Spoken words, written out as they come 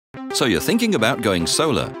So you're thinking about going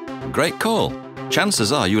solar. Great call.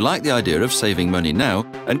 Chances are you like the idea of saving money now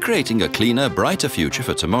and creating a cleaner, brighter future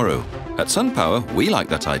for tomorrow. At SunPower, we like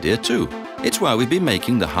that idea too. It's why we've been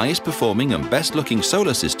making the highest performing and best looking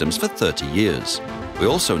solar systems for 30 years. We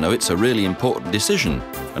also know it's a really important decision,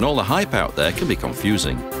 and all the hype out there can be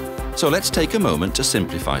confusing. So let's take a moment to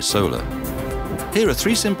simplify solar. Here are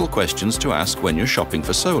 3 simple questions to ask when you're shopping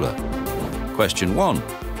for solar. Question 1.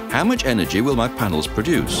 How much energy will my panels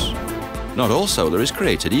produce? Not all solar is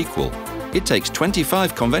created equal. It takes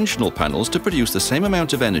 25 conventional panels to produce the same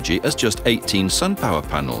amount of energy as just 18 SunPower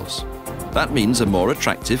panels. That means a more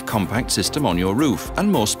attractive compact system on your roof and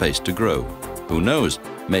more space to grow. Who knows,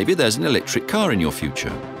 maybe there's an electric car in your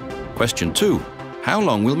future. Question 2. How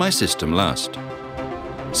long will my system last?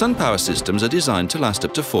 SunPower systems are designed to last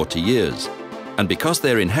up to 40 years. And because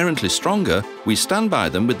they're inherently stronger, we stand by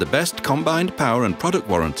them with the best combined power and product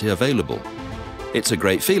warranty available. It's a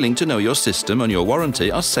great feeling to know your system and your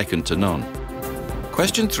warranty are second to none.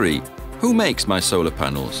 Question 3. Who makes my solar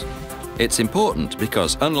panels? It's important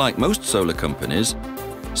because, unlike most solar companies,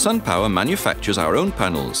 SunPower manufactures our own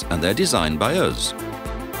panels and they're designed by us.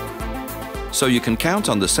 So you can count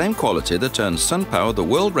on the same quality that earns SunPower the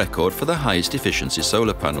world record for the highest efficiency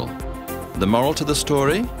solar panel. The moral to the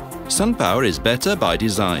story? SunPower is better by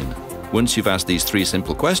design. Once you've asked these 3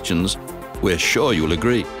 simple questions, we're sure you'll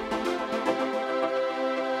agree.